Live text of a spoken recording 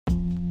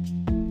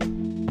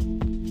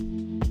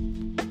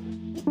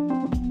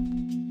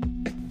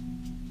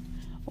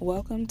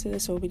Welcome to the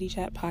Soul Beauty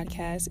Chat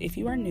podcast. If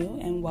you are new,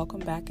 and welcome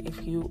back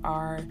if you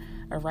are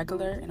a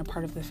regular and a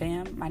part of the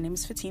fam. My name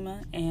is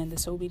Fatima, and the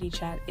Soul Beauty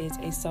Chat is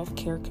a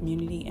self-care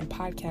community and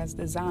podcast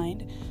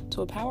designed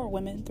to empower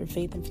women through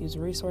faith-infused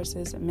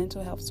resources,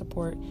 mental health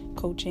support,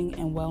 coaching,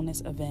 and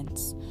wellness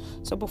events.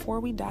 So before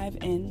we dive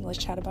in, let's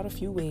chat about a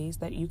few ways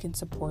that you can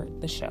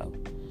support the show.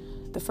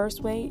 The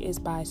first way is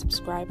by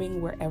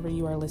subscribing wherever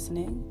you are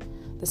listening.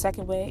 The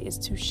second way is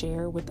to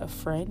share with a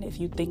friend. If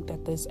you think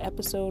that this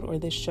episode or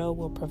this show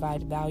will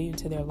provide value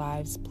to their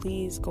lives,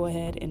 please go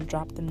ahead and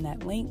drop them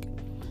that link.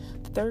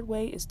 The third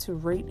way is to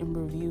rate and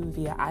review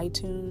via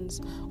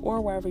iTunes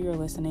or wherever you're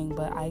listening,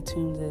 but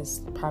iTunes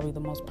is probably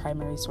the most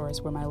primary source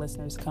where my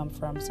listeners come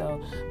from.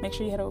 So make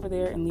sure you head over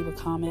there and leave a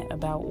comment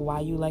about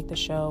why you like the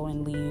show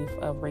and leave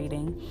a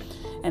rating.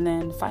 And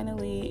then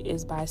finally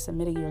is by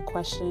submitting your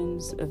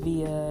questions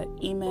via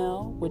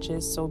email, which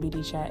is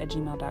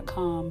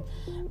soulbeautychat@gmail.com,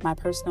 my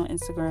personal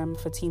Instagram,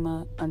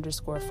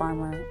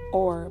 Fatima_farmer,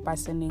 or by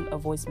sending a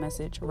voice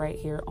message right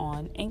here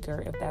on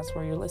Anchor if that's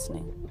where you're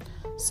listening.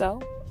 So,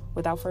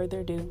 without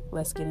further ado,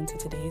 let's get into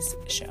today's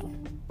show.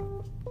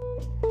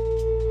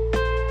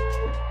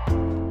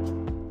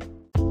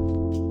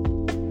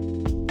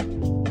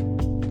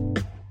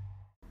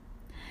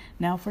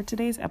 Now, for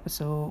today's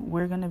episode,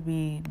 we're going to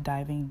be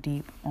diving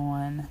deep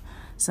on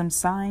some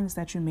signs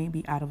that you may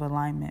be out of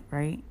alignment,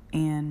 right?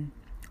 And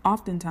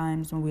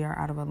oftentimes when we are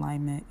out of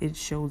alignment, it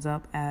shows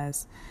up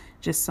as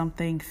just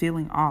something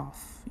feeling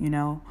off,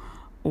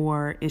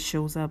 or it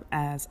shows up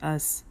as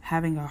us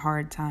having a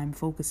hard time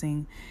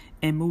focusing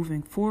and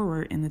moving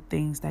forward in the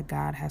things that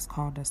God has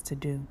called us to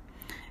do.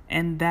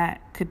 And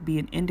that could be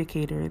an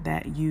indicator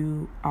that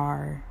you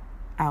are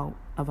out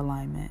of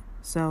alignment.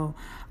 So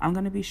I'm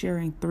going to be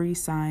sharing 3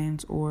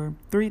 signs or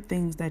 3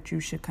 things that you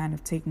should kind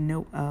of take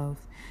note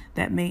of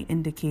that may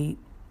indicate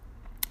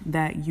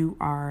that you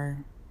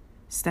are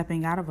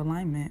stepping out of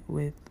alignment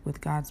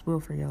with God's will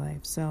for your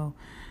life. So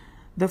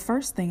the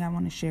first thing I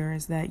want to share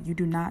is that you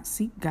do not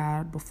seek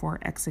God before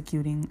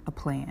executing a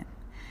plan.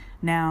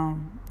 Now,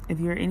 if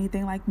you're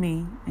anything like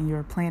me and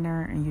you're a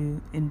planner and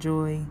you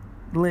enjoy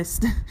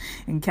lists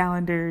and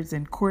calendars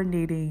and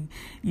coordinating,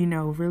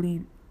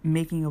 really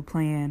making a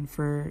plan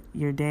for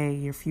your day,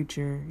 your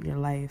future, your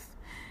life,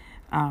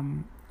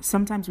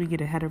 sometimes we get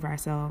ahead of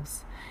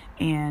ourselves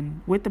and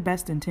with the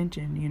best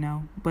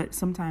intention, but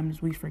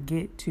sometimes we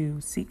forget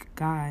to seek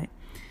God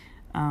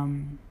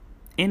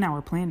in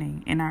our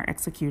planning, in our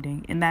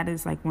executing. And that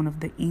is like one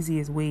of the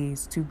easiest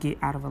ways to get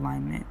out of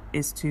alignment,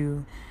 is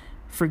to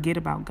forget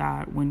about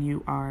God when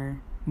you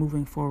are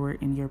moving forward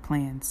in your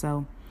plan.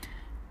 So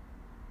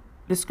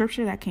the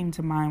scripture that came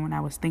to mind when I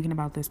was thinking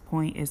about this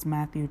point is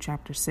Matthew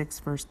chapter 6,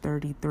 verse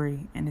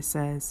 33. And it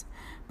says,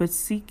 "But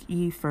seek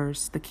ye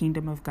first the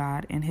kingdom of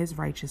God and his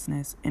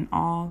righteousness, and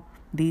all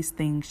these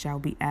things shall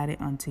be added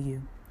unto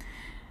you."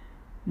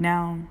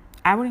 Now,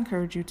 I would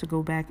encourage you to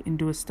go back and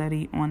do a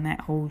study on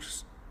that whole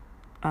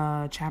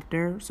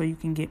chapter so you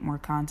can get more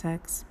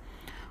context.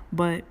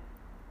 But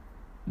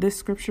this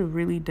scripture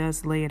really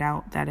does lay it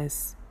out that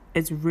it's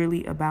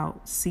really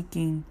about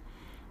seeking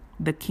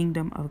the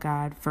kingdom of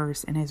God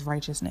first and his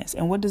righteousness.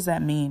 And what does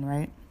that mean,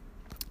 right?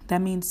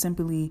 That means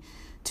simply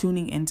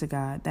tuning into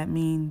God. That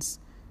means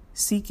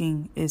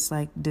seeking is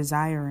like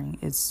desiring,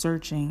 it's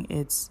searching,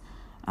 it's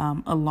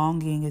a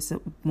longing, it's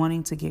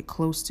wanting to get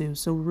close to.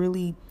 So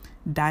really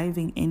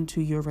diving into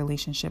your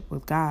relationship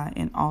with God,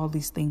 and all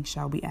these things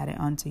shall be added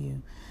unto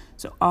you.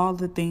 So all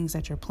the things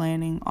that you're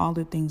planning, all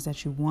the things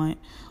that you want,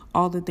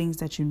 all the things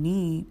that you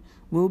need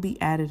will be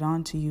added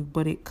on to you,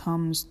 but it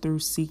comes through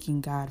seeking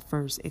God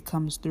first. It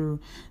comes through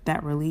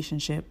that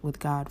relationship with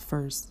God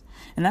first.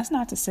 And that's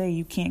not to say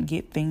you can't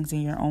get things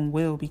in your own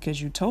will,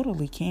 because you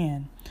totally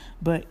can.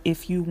 But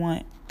if you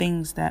want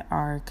things that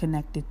are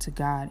connected to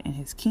God and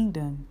his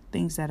kingdom,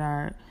 things that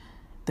are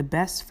the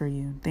best for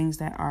you, things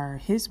that are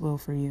his will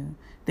for you,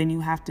 then you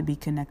have to be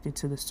connected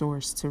to the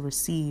source to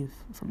receive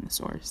from the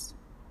source.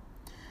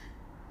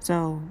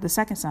 So the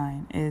second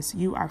sign is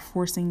you are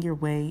forcing your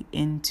way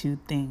into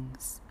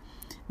things.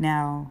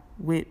 Now,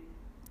 with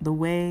the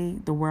way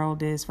the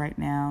world is right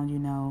now,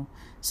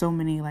 so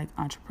many like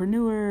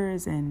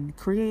entrepreneurs and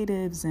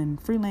creatives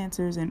and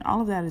freelancers, and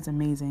all of that is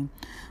amazing.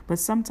 But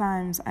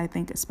sometimes I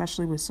think,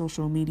 especially with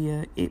social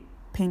media, it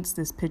paints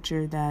this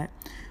picture that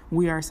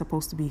we are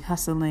supposed to be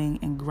hustling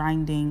and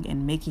grinding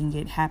and making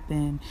it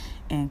happen,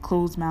 and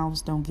closed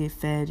mouths don't get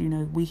fed.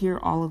 We hear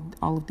all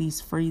of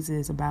these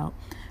phrases about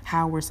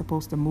how we're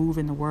supposed to move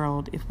in the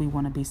world if we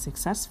want to be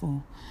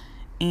successful.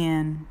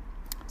 And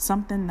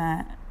something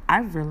that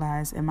I've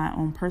realized in my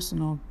own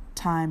personal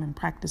time and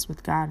practice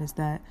with God is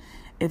that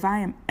if I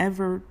am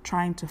ever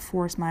trying to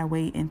force my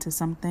way into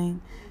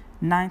something,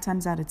 9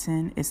 times out of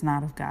 10, it's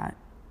not of God.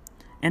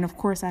 And of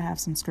course, I have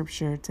some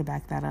scripture to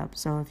back that up.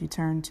 So if you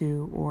turn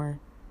to or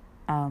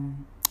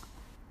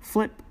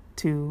flip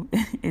to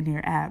in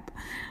your app,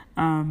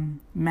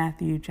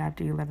 Matthew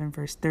chapter 11,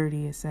 verse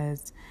 30, it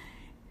says,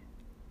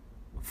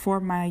 "For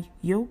my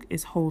yoke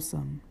is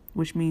wholesome,"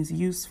 which means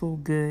useful,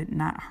 good,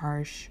 not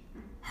harsh,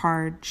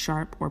 hard,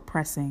 sharp, or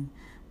pressing,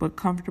 but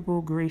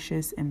comfortable,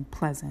 gracious, and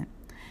pleasant.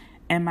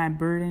 And my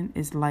burden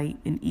is light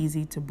and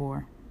easy to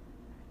bore.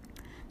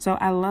 So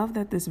I love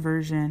that this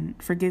version,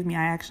 forgive me,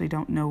 I actually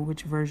don't know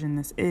which version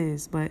this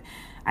is, but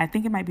I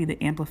think it might be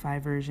the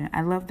Amplified version.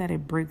 I love that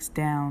it breaks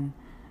down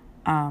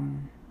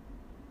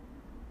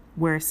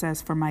where it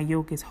says, for my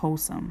yoke is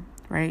wholesome,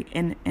 right?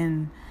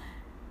 And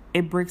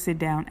it breaks it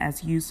down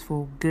as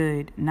useful,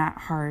 good, not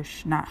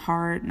harsh, not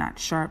hard, not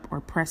sharp or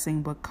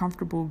pressing, but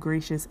comfortable,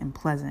 gracious, and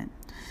pleasant.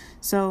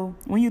 So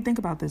when you think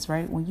about this,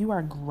 right, when you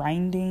are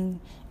grinding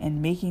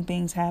and making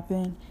things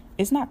happen,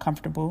 it's not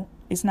comfortable,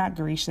 it's not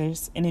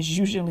gracious, and it's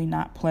usually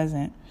not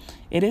pleasant.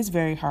 It is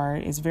very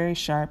hard, it's very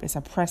sharp, it's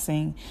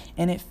oppressing,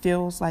 and it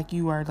feels like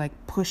you are like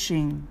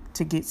pushing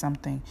to get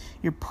something.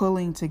 You're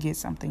pulling to get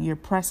something. You're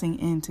pressing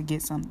in to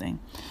get something.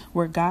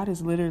 Where God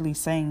is literally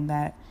saying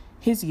that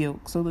his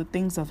yoke, so the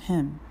things of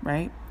him,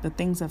 right? The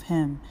things of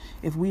him,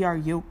 if we are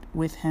yoked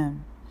with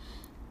him,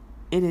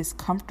 it is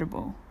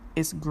comfortable,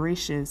 it's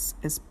gracious,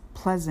 it's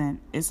pleasant,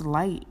 it's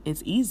light,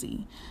 it's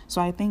easy. So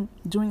I think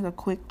doing a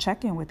quick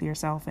check-in with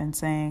yourself and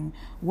saying,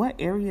 what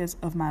areas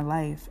of my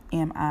life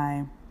am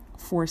I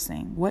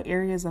forcing? What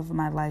areas of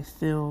my life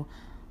feel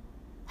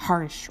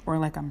harsh or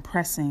like I'm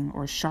pressing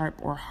or sharp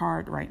or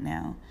hard right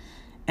now?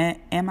 And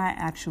am I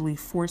actually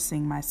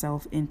forcing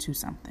myself into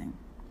something?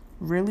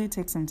 Really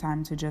take some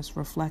time to just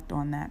reflect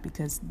on that,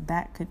 because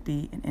that could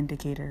be an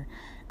indicator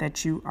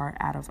that you are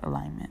out of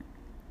alignment.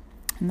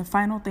 And the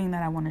final thing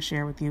that I want to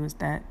share with you is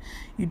that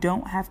you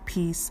don't have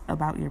peace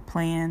about your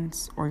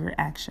plans or your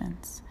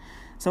actions.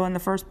 So in the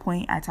first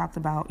point, I talked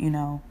about,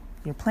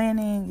 you're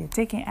planning, you're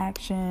taking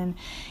action,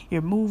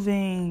 you're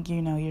moving,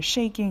 you're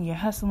shaking, you're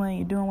hustling,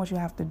 you're doing what you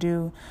have to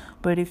do.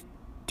 But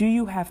do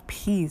you have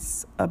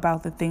peace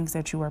about the things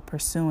that you are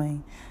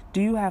pursuing?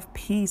 Do you have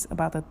peace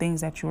about the things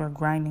that you are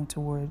grinding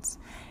towards?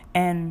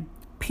 And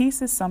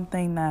peace is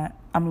something that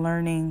I'm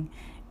learning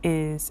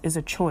is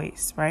a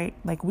choice, right?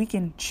 Like we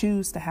can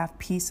choose to have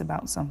peace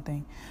about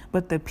something,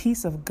 but the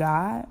peace of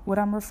God, what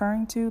I'm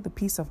referring to, the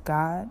peace of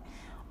God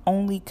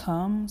only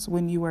comes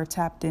when you are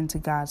tapped into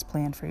God's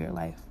plan for your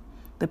life.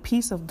 The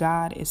peace of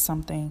God is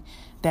something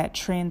that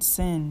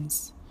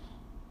transcends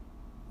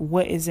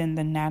what is in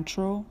the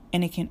natural,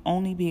 and it can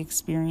only be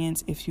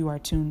experienced if you are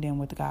tuned in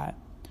with God.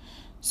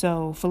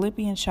 So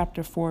Philippians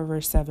chapter 4,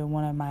 verse 7,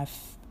 one of my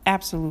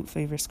absolute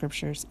favorite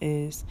scriptures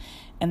is,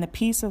 and the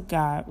peace of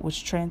God,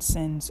 which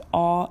transcends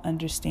all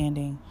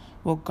understanding,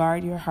 will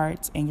guard your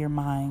hearts and your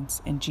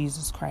minds in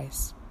Jesus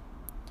Christ.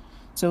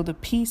 So the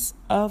peace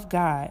of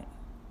God,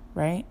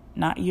 right?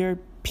 Not your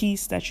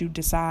peace that you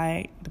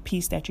decide, the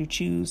peace that you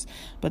choose,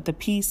 but the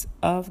peace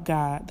of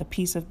God, the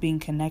peace of being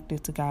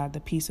connected to God, the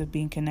peace of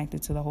being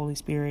connected to the Holy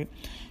Spirit,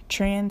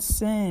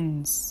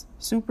 transcends,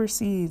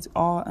 supersedes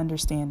all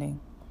understanding.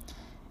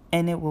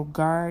 And it will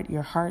guard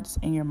your hearts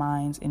and your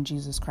minds in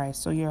Jesus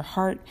Christ. So your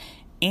heart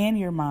and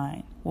your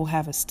mind will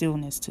have a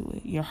stillness to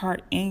it. Your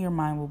heart and your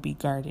mind will be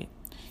guarded.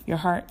 Your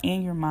heart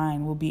and your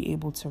mind will be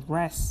able to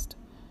rest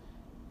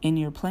in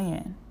your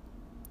plan,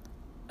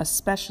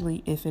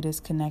 especially if it is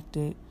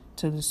connected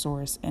to the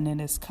source and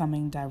it is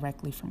coming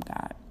directly from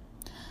God.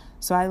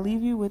 So I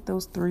leave you with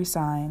those 3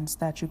 signs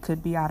that you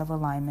could be out of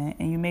alignment.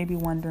 And you may be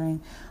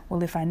wondering,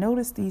 well, if I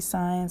notice these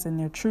signs and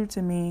they're true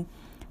to me,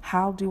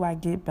 how do I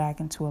get back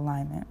into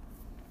alignment?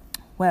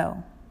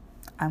 Well,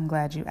 I'm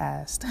glad you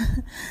asked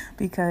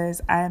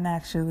because I am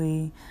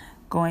actually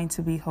going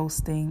to be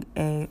co-hosting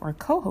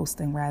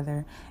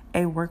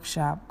a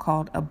workshop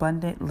called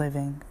Abundant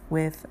Living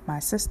with my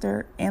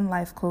sister and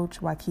life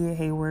coach, Wakia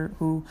Hayward,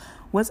 who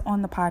was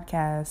on the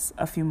podcast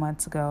a few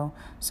months ago.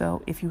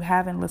 So if you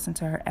haven't listened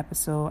to her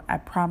episode, I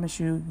promise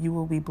you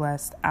will be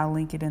blessed. I'll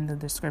link it in the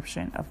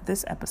description of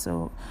this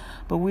episode.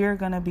 But we are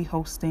going to be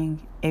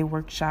hosting a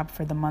workshop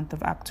for the month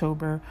of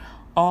October,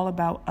 all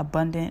about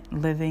abundant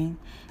living.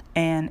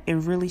 And it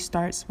really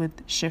starts with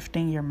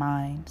shifting your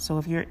mind. So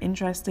if you're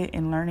interested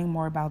in learning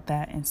more about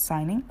that and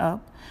signing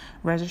up,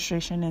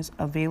 registration is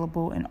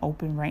available and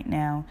open right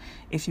now.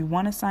 If you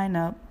want to sign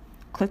up,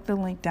 click the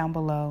link down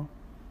below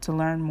to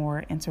learn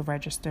more and to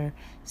register.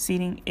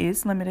 Seating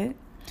is limited,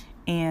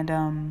 and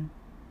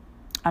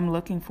I'm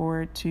looking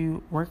forward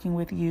to working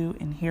with you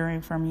and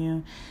hearing from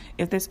you.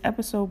 If this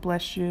episode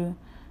blessed you,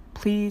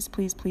 please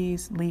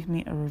leave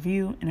me a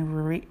review and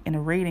a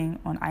rating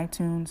on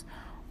iTunes.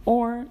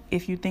 Or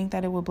if you think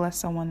that it will bless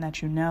someone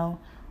that you know,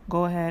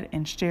 go ahead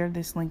and share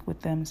this link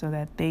with them so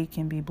that they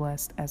can be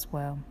blessed as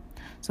well.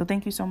 So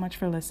thank you so much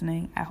for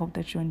listening. I hope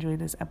that you enjoyed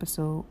this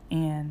episode,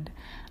 and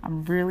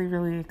I'm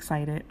really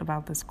excited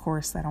about this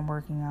course that I'm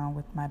working on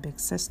with my big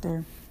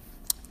sister,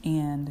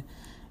 and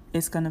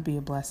it's going to be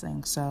a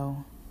blessing.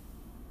 So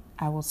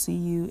I will see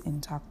you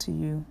and talk to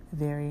you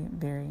very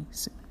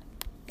soon.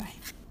 Bye.